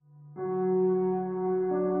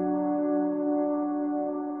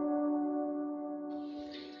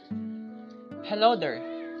Hello there.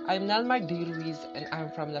 I'm Nelmar D. Ruiz and I'm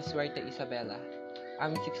from La Suerte, Isabela.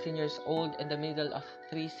 I'm 16 years old and the middle of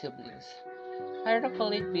three siblings. I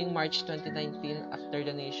recall it being March 2019 after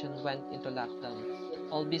the nation went into lockdown.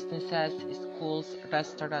 All businesses, schools,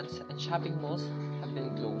 restaurants, and shopping malls have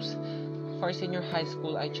been closed. For senior high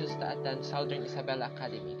school, I chose to attend Southern Isabela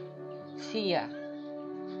Academy. See ya!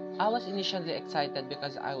 I was initially excited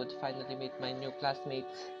because I would finally meet my new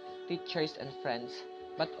classmates, teachers, and friends,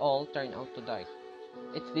 but all turned out to dark.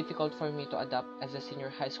 It's difficult for me to adapt as a senior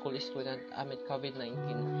high school student amid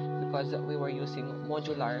COVID-19 because we were using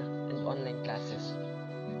modular and online classes.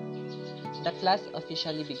 The class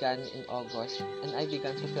officially began in August and I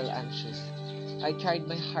began to feel anxious. I tried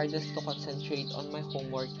my hardest to concentrate on my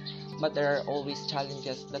homework, but there are always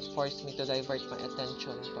challenges that force me to divert my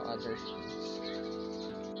attention to other things.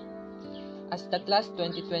 As the class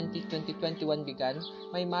 2020-2021 began,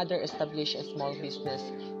 my mother established a small business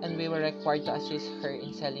and we were required to assist her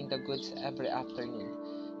in selling the goods every afternoon.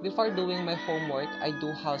 Before doing my homework, I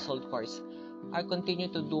do household chores. I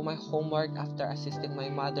continue to do my homework after assisting my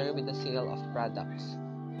mother with the sale of products.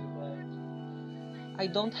 I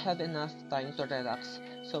don't have enough time to relax,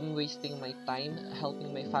 so I'm wasting my time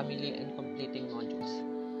helping my family and completing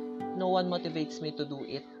modules. No one motivates me to do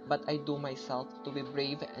it, but I do myself to be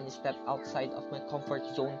brave and step outside of my comfort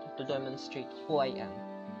zone to demonstrate who I am.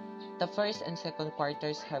 The first and second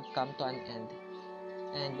quarters have come to an end,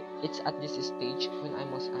 and it's at this stage when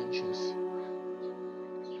I'm most anxious.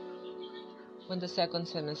 When the second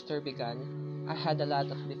semester began, I had a lot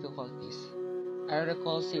of difficulties. I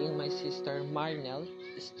recall seeing my sister Marnell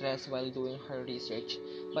stressed while doing her research,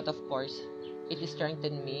 but of course, it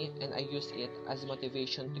strengthened me and I used it as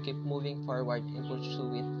motivation to keep moving forward in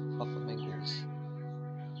pursuit of my goals.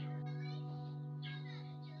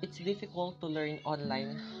 It's difficult to learn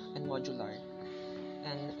online and modular,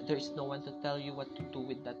 and there is no one to tell you what to do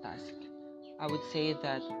with the task. I would say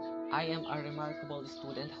that I am a remarkable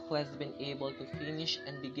student who has been able to finish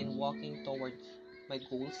and begin walking towards my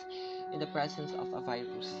goals in the presence of a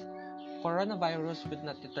virus. Coronavirus would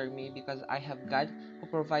not deter me because I have God who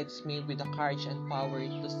provides me with the courage and power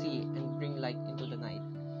to see and bring light into the night.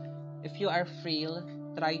 If you are frail,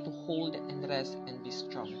 try to hold and rest and be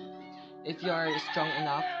strong. If you are strong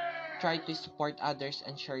enough, try to support others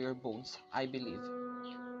and share your bones, I believe.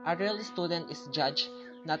 A real student is judged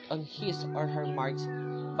not on his or her marks,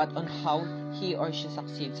 but on how he or she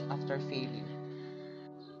succeeds after failing.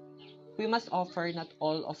 We must offer not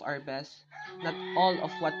all of our best, not all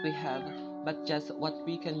of what we have, but just what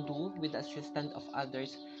we can do with the assistance of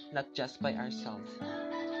others, not just by ourselves.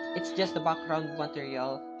 It's just the background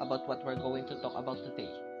material about what we're going to talk about today.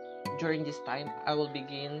 During this time, I will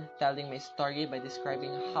begin telling my story by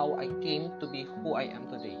describing how I came to be who I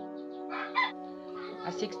am today.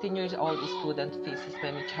 A 16 years old student faces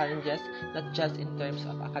many challenges, not just in terms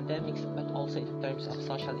of academics, but also in terms of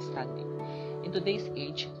social standing. In today's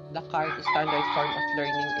age, the current standard form of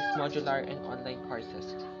learning is modular and online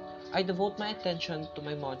courses. I devote my attention to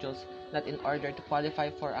my modules not in order to qualify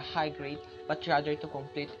for a high grade, but rather to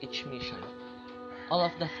complete each mission. All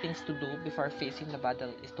of the things to do before facing the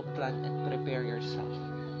battle is to plan and prepare yourself.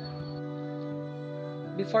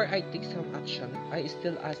 Before I take some action, I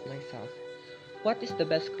still ask myself, what is the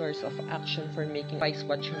best course of action for making wise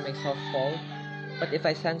watching myself fall? But if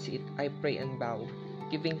I sense it, I pray and bow,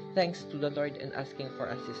 giving thanks to the Lord and asking for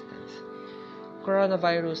assistance.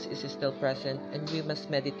 Coronavirus is still present and we must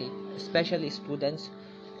meditate, especially students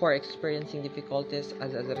who are experiencing difficulties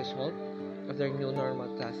as a result of their new normal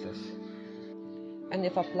classes. And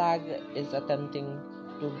if a plague is attempting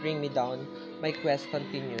to bring me down, my quest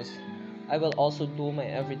continues. I will also do my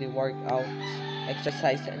everyday workouts,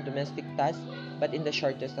 exercise, and domestic tasks, but in the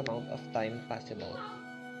shortest amount of time possible.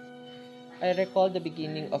 I recall the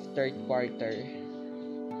beginning of third quarter.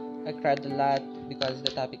 I cried a lot because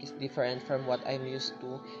the topic is different from what I'm used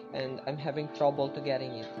to and I'm having trouble to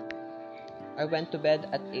getting it. I went to bed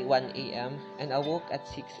at 1 a.m. and awoke at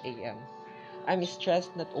 6 a.m. I'm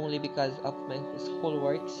stressed not only because of my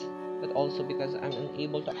schoolworks, but also because I'm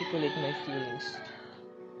unable to articulate my feelings.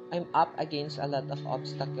 I'm up against a lot of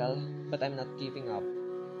obstacles, but I'm not giving up.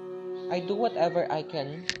 I do whatever I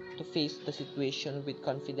can to face the situation with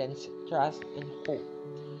confidence, trust, and hope.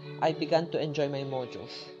 I began to enjoy my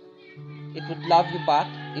modules. It would love you back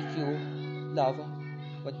if you love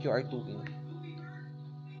what you are doing.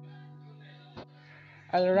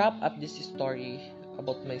 I'll wrap up this story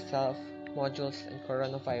about myself, modules, and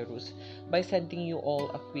coronavirus by sending you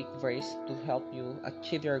all a quick verse to help you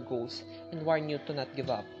achieve your goals and warn you to not give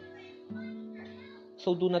up.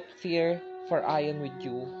 So do not fear, for I am with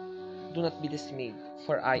you. Do not be dismayed,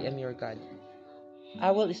 for I am your God.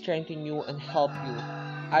 I will strengthen you and help you.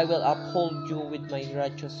 I will uphold you with my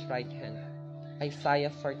righteous right hand. Isaiah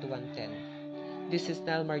 41:10. This is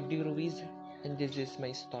Nelmar D. Ruiz, and this is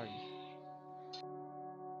my story.